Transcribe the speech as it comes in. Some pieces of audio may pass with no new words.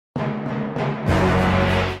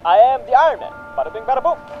I am the Iron Man. Bada bing, bada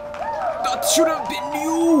boom. That should have been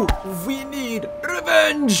you! We need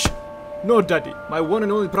revenge! No, Daddy. My one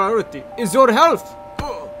and only priority is your health.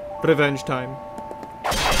 Revenge time.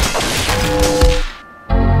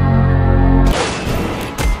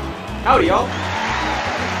 Howdy, y'all.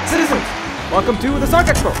 Citizens, welcome to the Stark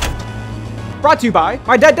Expo. Brought to you by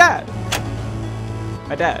my dead dad.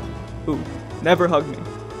 My dad, who never hugged me.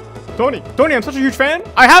 Tony, I'm such a huge fan.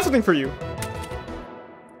 I have something for you.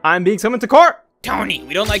 I'm being summoned to court. Tony,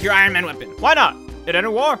 we don't like your Iron Man weapon. Why not? It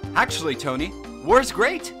ended war. Actually, Tony, war's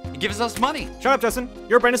great. It gives us money. Shut up, Justin.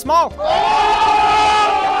 Your brain is small.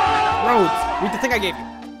 Rhodes, read the thing I gave you.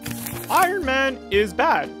 Iron Man is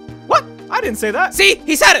bad. What? I didn't say that. See?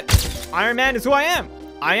 He said it! Iron Man is who I am.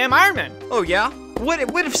 I am Iron Man. Oh, yeah? What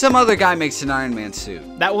if some other guy makes an Iron Man suit?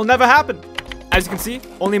 That will never happen. As you can see,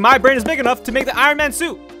 only my brain is big enough to make the Iron Man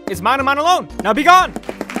suit. It's mine and mine alone. Now be gone.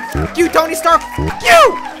 You, Tony Stark!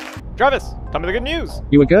 You! Travis, tell me the good news.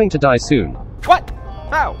 You are going to die soon. What?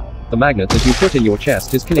 How? The magnet that you put in your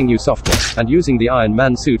chest is killing you softly, and using the Iron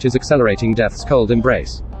Man suit is accelerating death's cold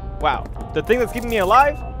embrace. Wow. The thing that's keeping me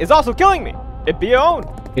alive is also killing me. It be your own.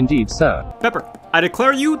 Indeed, sir. Pepper, I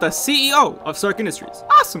declare you the CEO of Stark Industries.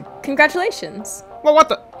 Awesome. Congratulations. Well, what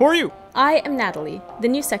the? Who are you? I am Natalie, the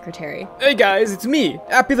new secretary. Hey guys, it's me,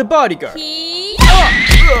 Appy the bodyguard. Oh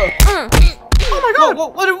Oh my god,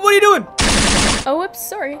 what are you doing? whoops,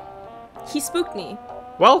 sorry. He spooked me.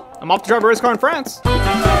 Well, I'm off to drive a race car in France. No,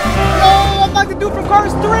 I'm not the dude from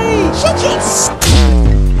Cars 3!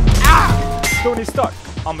 Ah! Tony Stark,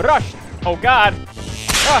 I'm rushed. Oh god.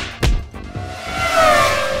 Ah.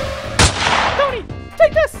 Tony,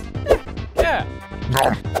 take this! Yeah.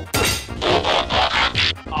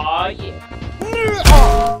 Aw,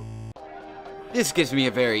 yeah. This gives me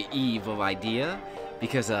a very evil idea,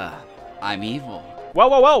 because, I'm evil.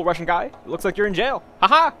 Well, Russian guy. It looks like you're in jail.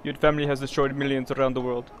 Haha! Your family has destroyed millions around the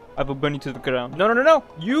world. I will burn you to the ground. No.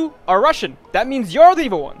 You are Russian. That means you're the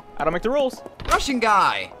evil one. I don't make the rules. Russian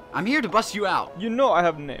guy, I'm here to bust you out. You know I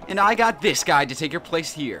have a name. And I got this guy to take your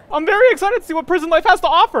place here. I'm very excited to see what prison life has to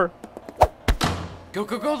offer. Go,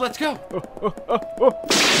 let's go.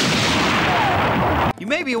 You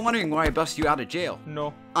may be wondering why I bust you out of jail.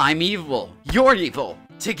 No. I'm evil. You're evil.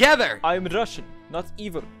 Together. I am Russian, not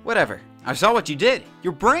evil. Whatever. I saw what you did.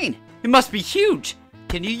 Your brain. It must be huge.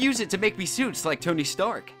 Can you use it to make me suits like Tony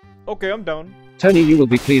Stark? Okay, I'm down. Tony, you will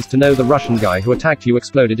be pleased to know the Russian guy who attacked you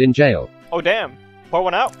exploded in jail. Oh, damn. Pour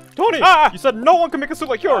one out. Tony, you said no one can make a suit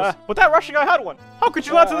like yours, but that Russian guy had one. How could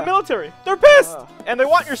you lie to the military? They're pissed, and they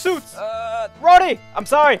want your suits. Roddy, I'm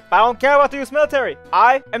sorry, but I don't care about the US military.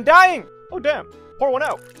 I am dying. Oh, damn. Pour one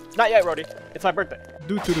out. Not yet, Roddy. It's my birthday.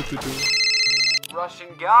 Russian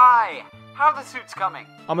guy. How are the suits coming?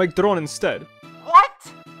 I'll make drone instead. What?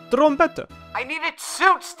 Drone better. I needed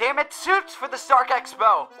suits, damn it. Suits for the Stark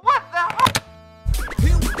Expo. What the hell?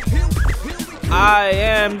 I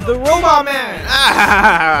am the Robot Man!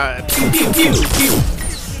 Ah! Pew, pew, pew,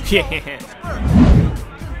 pew. Yeah.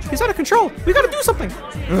 He's out of control. We gotta do something.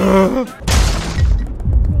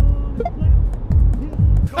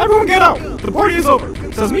 Everyone get out! The party is over.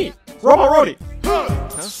 Says me, Robot Rhodey.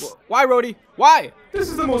 Why, Rhodey? Why? This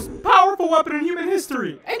is the most powerful weapon in human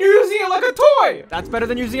history, and you're using it like a toy! That's better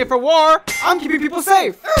than using it for war. I'm keeping people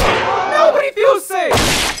safe. Nobody feels safe!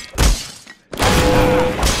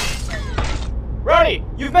 Rhodey,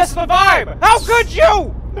 you've messed up the vibe! How could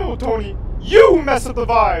you? No, Tony, you messed up the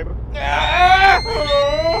vibe!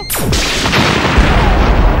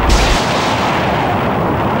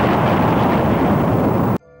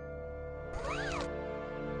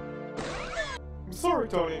 I'm sorry,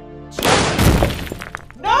 Tony.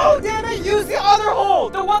 No, damn it! Use the other hole!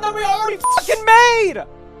 The one that we already fucking made!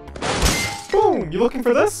 Boom! You looking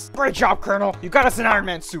for this? Great job, Colonel. You got us an Iron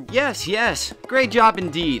Man suit. Yes. Great job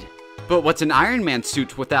indeed. But what's an Iron Man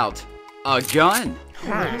suit without a gun?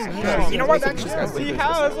 You know what? He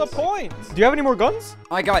has a point. Do you have any more guns?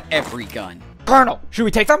 I got every gun. Colonel, should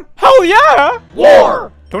we take them? Hell yeah!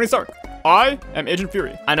 War! Tony Stark, I am Agent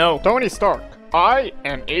Fury. I know. Tony Stark, I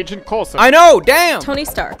am Agent Coulson. I know, damn! Tony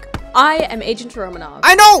Stark, I am Agent Romanov.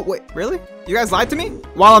 I know! Wait, really? You guys lied to me?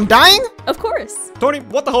 While I'm dying? Of course. Tony,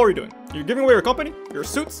 what the hell are you doing? You're giving away your company, your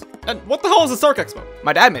suits, and what the hell is the Stark Expo?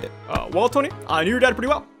 My dad made it. Well, Tony, I knew your dad pretty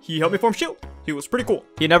well. He helped me form S.H.I.E.L.D. He was pretty cool.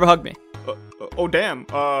 He never hugged me. Oh damn.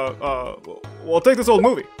 Well, take this old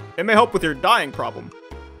movie. It may help with your dying problem.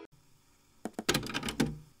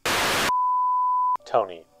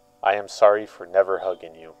 Tony, I am sorry for never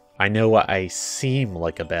hugging you. I know I seem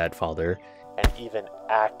like a bad father, And even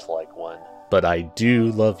act like one. but I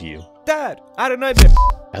do love you. Dad, I had a nightmare.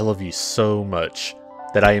 I love you so much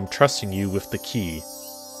that I am trusting you with the key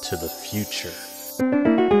to the future.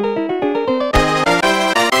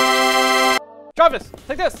 Jarvis,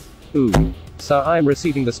 take this. Ooh. So I'm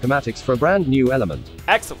receiving the schematics for a brand new element.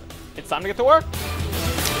 Excellent. It's time to get to work.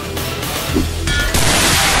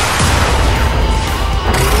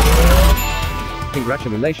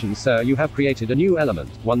 Congratulations, sir, you have created a new element,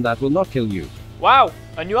 one that will not kill you. Wow,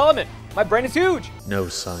 a new element. My brain is huge. No,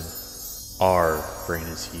 son. Our brain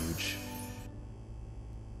is huge.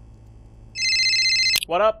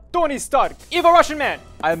 What up? Tony Stark, evil Russian man.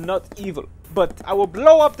 I am not evil, but I will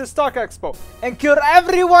blow up the Stark Expo and kill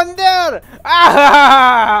everyone there.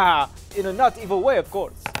 Ah! In a not evil way, of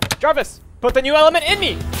course. Jarvis, put the new element in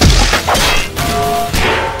me.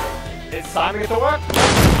 It's time to get to work.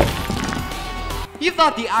 You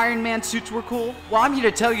thought the Iron Man suits were cool? Well, I'm here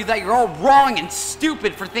to tell you that you're all wrong and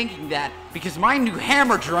stupid for thinking that, because my new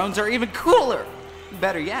hammer drones are even cooler.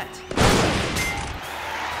 Better yet,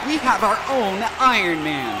 we have our own Iron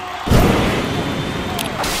Man.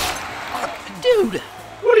 Dude!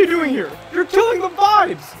 What are you doing here? You're killing the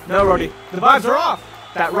vibes. No, Rhodey, the vibes are off.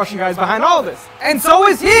 That Russian guy's behind all this. And so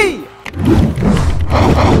is he!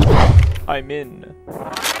 I'm in.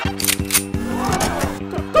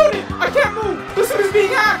 Tony, I can't move! The suit is being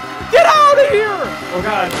hacked! Get out of here! Oh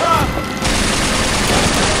god.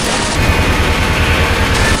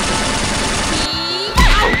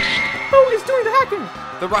 Who is doing the hacking?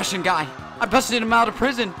 The Russian guy. I busted him out of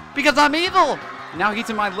prison because I'm evil. Now he's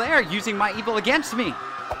in my lair using my evil against me.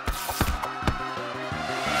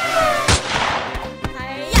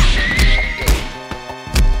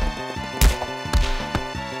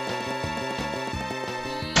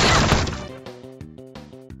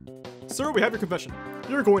 Sir, we have your confession.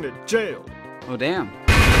 You're going to jail. Oh, damn.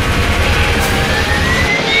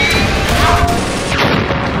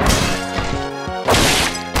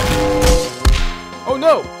 Oh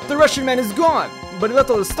no! The Russian man is gone! But he left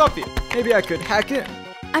all the stuff here. Maybe I could hack in.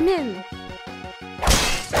 I'm in.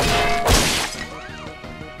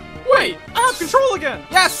 Wait! I have control again!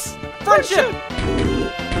 Yes! Friendship!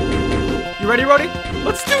 You ready, Rhodey?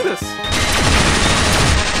 Let's do this!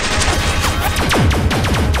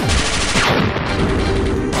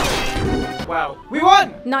 Wow, we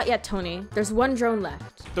won! Not yet, Tony. There's one drone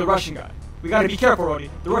left. The Russian guy. We gotta be careful, Rhodey.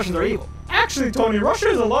 The Russians are evil. Actually, Tony, Russia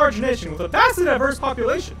is a large nation with a vastly diverse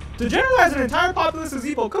population. To generalize an entire populace as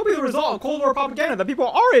evil could be the result of Cold War propaganda that people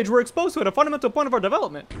our age were exposed to at a fundamental point of our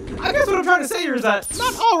development. I guess what I'm trying to say here is that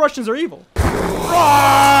not all Russians are evil.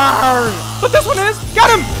 Roar! But this one is! Got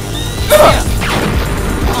him!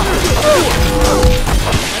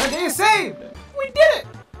 And a day is saved! We did it!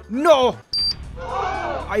 No!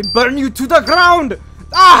 I burn you to the ground!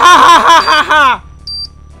 Ah ha ha ha ha ha!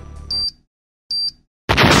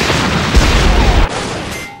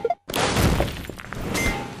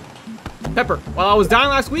 Pepper, while I was dying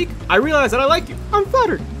last week, I realized that I like you. I'm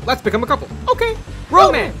flattered. Let's become a couple. Okay.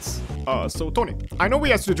 Romance! So Tony, I know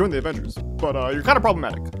we asked you to join the Avengers, but you're kind of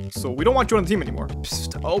problematic, so we don't want you on the team anymore.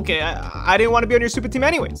 Psst, okay, I didn't want to be on your stupid team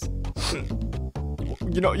anyways.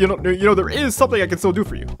 You know, there is something I can still do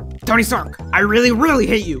for you. Tony Stark, I really, really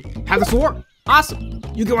hate you. Have this war. Awesome.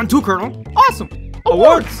 You get one too, Colonel. Awesome.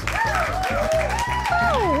 Awards!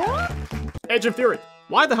 Agent Fury.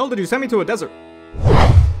 Why the hell did you send me to a desert?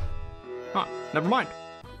 Huh, never mind.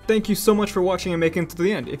 Thank you so much for watching and making it to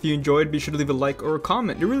the end. If you enjoyed, be sure to leave a like or a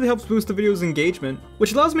comment. It really helps boost the video's engagement,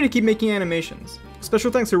 which allows me to keep making animations.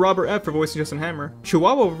 Special thanks to Robert F. for voicing Justin Hammer,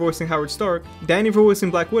 Chihuahua for voicing Howard Stark, Danny for voicing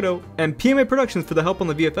Black Widow, and PMA Productions for the help on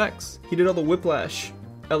the VFX. He did all the whiplash,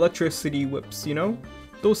 electricity whips, you know?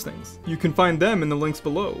 Those things. You can find them in the links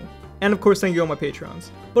below. And of course, thank you all my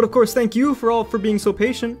Patrons. But of course, thank you for being so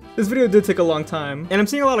patient. This video did take a long time, and I'm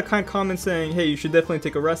seeing a lot of kind comments saying, hey, you should definitely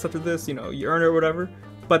take a rest after this, you know, you earned it or whatever.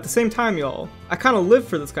 But at the same time, y'all, I kind of live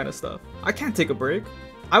for this kind of stuff. I can't take a break.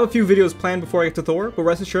 I have a few videos planned before I get to Thor, but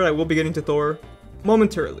rest assured I will be getting to Thor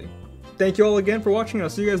momentarily. Thank you all again for watching, and I'll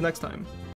see you guys next time.